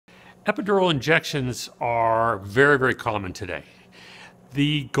Epidural injections are very, very common today.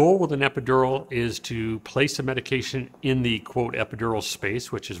 The goal with an epidural is to place a medication in the quote epidural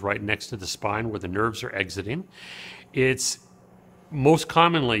space, which is right next to the spine where the nerves are exiting. It's most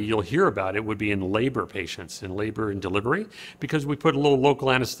commonly you'll hear about it would be in labor patients, in labor and delivery, because we put a little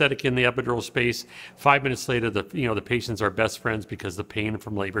local anesthetic in the epidural space. 5 minutes later, the patients are best friends because the pain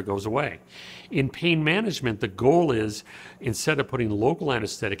from labor goes away. In pain management, the goal is, instead of putting local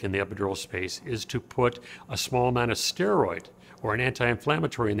anesthetic in the epidural space, is to put a small amount of steroid or an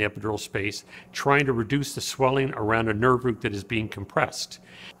anti-inflammatory in the epidural space, trying to reduce the swelling around a nerve root that is being compressed.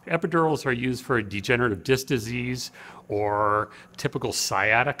 Epidurals are used for degenerative disc disease or typical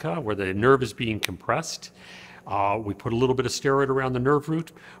sciatica, where the nerve is being compressed. We put a little bit of steroid around the nerve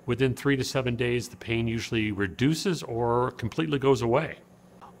root. Within 3 to 7 days, the pain usually reduces or completely goes away.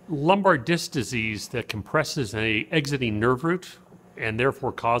 Lumbar disc disease that compresses an exiting nerve root and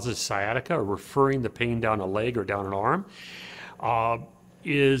therefore causes sciatica, or referring the pain down a leg or down an arm,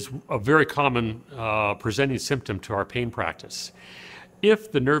 is a very common presenting symptom to our pain practice.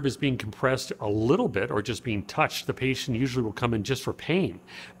 If the nerve is being compressed a little bit or just being touched, the patient usually will come in just for pain.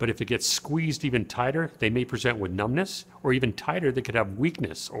 But if it gets squeezed even tighter, they may present with numbness, or even tighter, they could have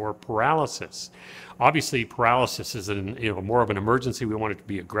weakness or paralysis. Obviously, paralysis is more of an emergency. We want it to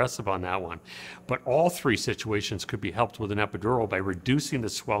be aggressive on that one. But all three situations could be helped with an epidural by reducing the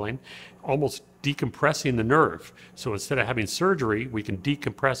swelling, almost decompressing the nerve. So instead of having surgery, we can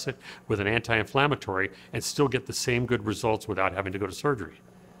decompress it with an anti-inflammatory and still get the same good results without having to go to surgery.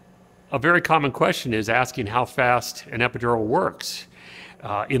 A very common question is asking how fast an epidural works.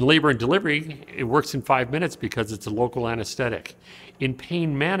 In labor and delivery, it works in 5 minutes because it's a local anesthetic. In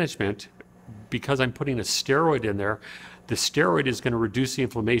pain management, because I'm putting a steroid in there, the steroid is going to reduce the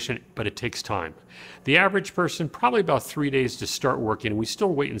inflammation, but it takes time. The average person, probably about 3 days to start working, and we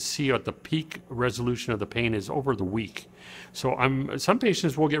still wait and see what the peak resolution of the pain is over the week. So some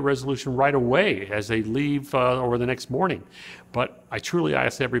patients will get resolution right away as they leave or the next morning. But I truly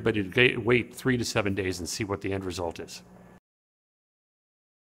ask everybody to wait 3 to 7 days and see what the end result is.